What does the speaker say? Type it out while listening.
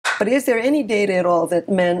But is there any data at all that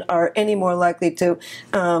men are any more likely to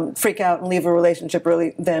freak out and leave a relationship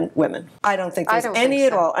early than women? I don't think there's any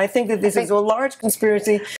at all. I think that this is a large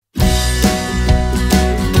conspiracy.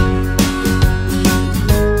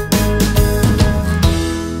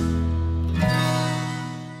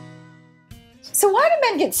 So why do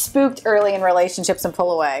men get spooked early in relationships and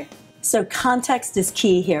pull away? So context is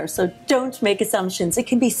key here. So don't make assumptions. It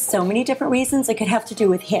can be so many different reasons. It could have to do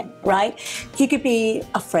with him, right? He could be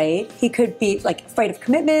afraid. He could be like afraid of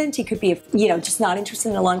commitment. He could be, you know, just not interested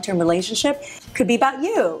in a long-term relationship. It could be about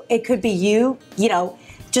you. It could be you, you know,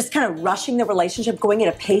 just kind of rushing the relationship, going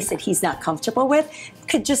at a pace that he's not comfortable with. It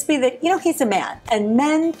could just be that, you know, he's a man. And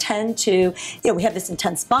men tend to, you know, we have this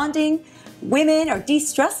intense bonding. Women are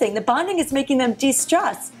de-stressing. The bonding is making them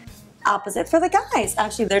de-stress. Opposite for the guys.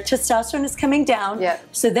 Actually, their testosterone is coming down. Yep.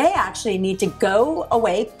 So they actually need to go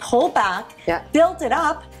away, pull back, Yep. build it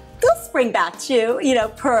up. They'll spring back to you, you know,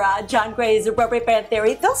 per John Gray's rubber band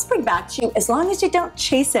theory. They'll spring back to you as long as you don't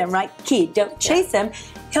chase him, right? Key, don't chase him.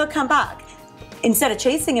 He'll come back. Instead of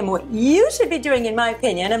chasing him, what you should be doing, in my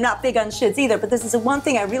opinion, I'm not big on shoulds either, but this is the one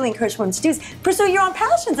thing I really encourage women to do, is pursue your own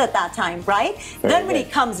passions at that time, right? Then when he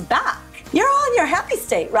comes back, you're all in your happy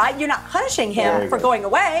state, right? You're not punishing him for going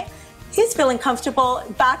away. He's feeling comfortable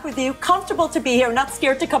back with you, comfortable to be here, not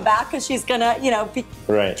scared to come back because she's gonna, you know, be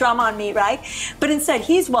drama on me, right? But instead,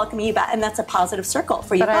 he's welcoming you back, and that's a positive circle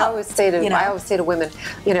for you. But I always say to women,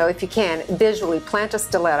 you know, if you can, visually plant a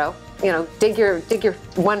stiletto, you know, dig your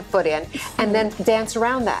 1 foot in, and then dance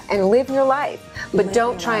around that and live your life. But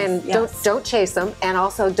don't try and don't chase them, and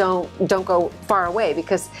also don't go far away,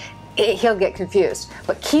 because he'll get confused.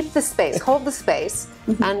 But keep the space, hold the space,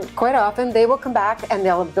 and quite often they will come back and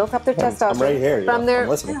they'll have built up their testosterone I'm right here, from their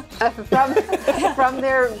from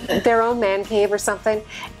their own man cave or something.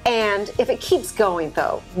 And if it keeps going,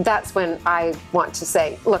 though, that's when I want to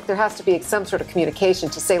say, look, there has to be some sort of communication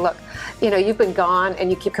to say, look, you know, you've been gone and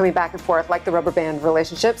you keep coming back and forth like the rubber band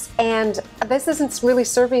relationships, and this isn't really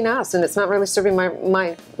serving us, and it's not really serving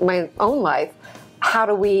my own life. How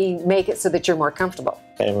do we make it so that you're more comfortable?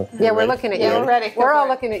 Okay, we're looking at you. We're ready. We're all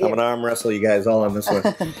looking at you. I'm gonna arm wrestle you guys all on this one.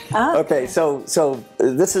 Okay, so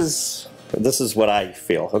this is what I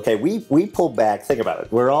feel. Okay, we pull back. Think about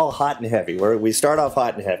it. We're all hot and heavy. We start off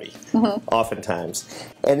hot and heavy, oftentimes,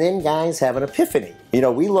 and then guys have an epiphany. You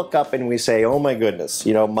know, we look up and we say, "Oh my goodness,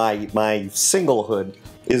 you know, my singlehood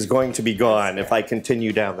is going to be gone if I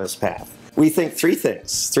continue down this path." We think three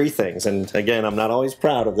things, and again, I'm not always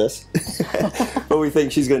proud of this, but we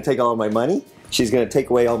think she's going to take all of my money, she's going to take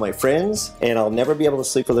away all my friends, and I'll never be able to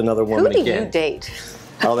sleep with another woman again. Who do you date?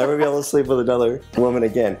 I'll never be able to sleep with another woman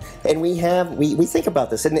again. And we think about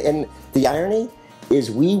this, and the irony is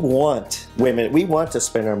we want women, we want to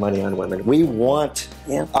spend our money on women. We want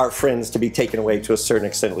our friends to be taken away to a certain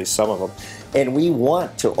extent, at least some of them. And we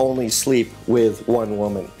want to only sleep with one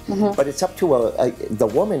woman. But it's up to the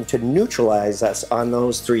woman to neutralize us on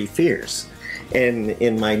those 3 fears. And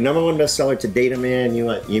in my #1 bestseller, To Date a Man,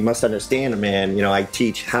 You Must Understand a Man, you know, I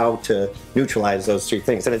teach how to neutralize those 3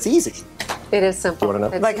 things. And it's easy. It is simple. You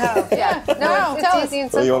want to know? Like how? Yeah. No, it's easy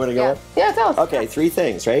and simple. Oh, you want me to go? Yeah, tell us. Okay, 3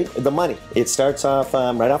 things, right? The money. It starts off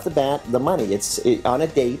right off the bat. The money. On a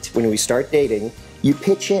date, when we start dating, you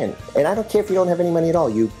pitch in. And I don't care if you don't have any money at all.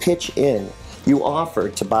 You pitch in. You offer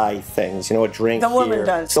to buy things, you know, a drink. The woman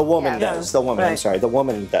does. The woman does. The woman, I'm sorry, the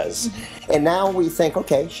woman does. And now we think,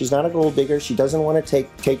 okay, she's not a gold digger. She doesn't want to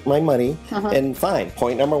take my money. And fine,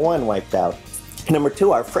 point #1 wiped out.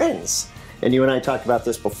 #2, our friends. And you and I talked about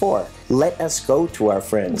this before. Let us go to our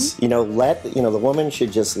friends. You know, the woman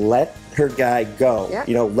should just let her guy go.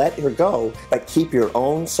 You know, let her go, but keep your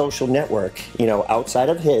own social network, you know, outside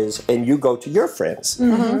of his, and you go to your friends.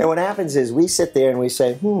 And what happens is we sit there and we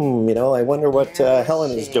say, you know, I wonder what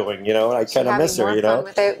Helen is doing, you know, I kind of miss her, you know.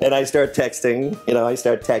 And I start texting,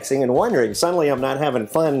 and wondering. Suddenly I'm not having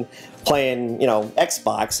fun playing, you know,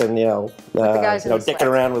 Xbox and, dicking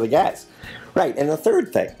around with the guys. Right, and the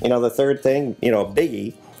third thing,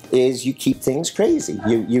 biggie, is you keep things crazy.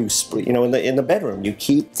 You know, in the bedroom, you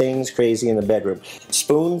keep things crazy in the bedroom.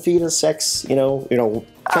 Spoon feed of sex,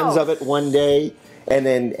 tons of it one day, and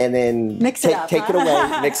then mix it up, take it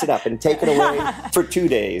away, mix it up, and take it away for 2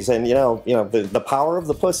 days. And the power of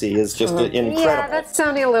the pussy is just incredible. Yeah, that's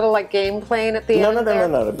sounding a little like game playing at the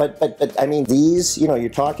end. No. But I mean, these, you're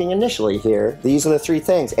talking initially here. These are the 3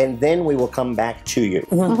 things, and then we will come back to you.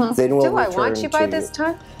 Then we'll Do I want you by this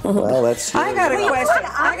time? Well, let's. I got a question.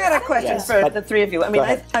 I got a question for the 3 of you. I mean,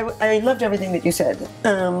 I loved everything that you said,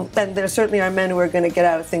 and there certainly are men who are going to get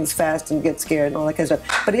out of things fast and get scared and all that kind of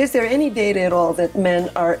stuff. But is there any data at all that that men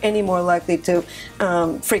are any more likely to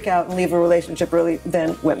freak out and leave a relationship early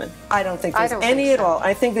than women. I don't think there's any at all.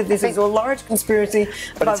 I think that this is a large conspiracy,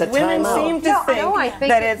 but women seem to think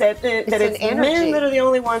that it's men that are the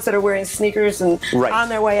only ones that are wearing sneakers and on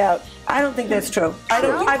their way out. I don't think that's true.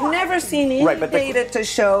 I've never seen any data to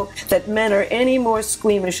show that men are any more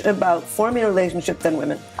squeamish about forming a relationship than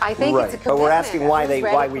women. I think it's a commitment. But we're asking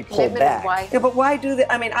why we pull back. Yeah, but why do they?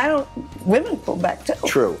 I mean, women pull back too.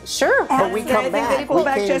 True. Sure. But we come back.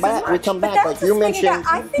 We come back, like you mentioned.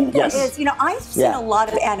 I think there is, I've seen a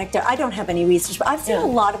lot of anecdote. I don't have any research, but I've seen a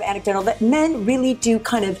lot of anecdotal that men really do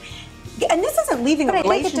kind of. And this isn't leaving a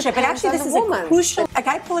relationship, but actually this is a crucial. A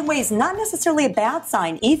guy pulling away is not necessarily a bad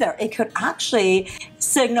sign either. It could actually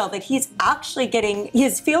signal that he's actually getting,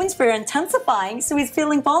 his feelings for intensifying, so he's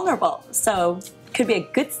feeling vulnerable. So it could be a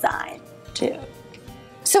good sign too.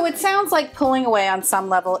 So it sounds like pulling away on some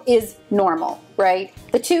level is normal, right?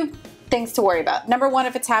 The two things to worry about. Number one,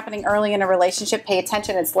 if it's happening early in a relationship, pay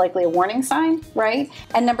attention. It's likely a warning sign, right?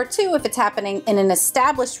 And number two, if it's happening in an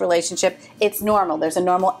established relationship, it's normal. There's a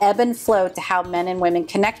normal ebb and flow to how men and women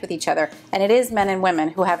connect with each other. And it is men and women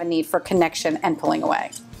who have a need for connection and pulling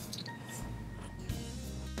away.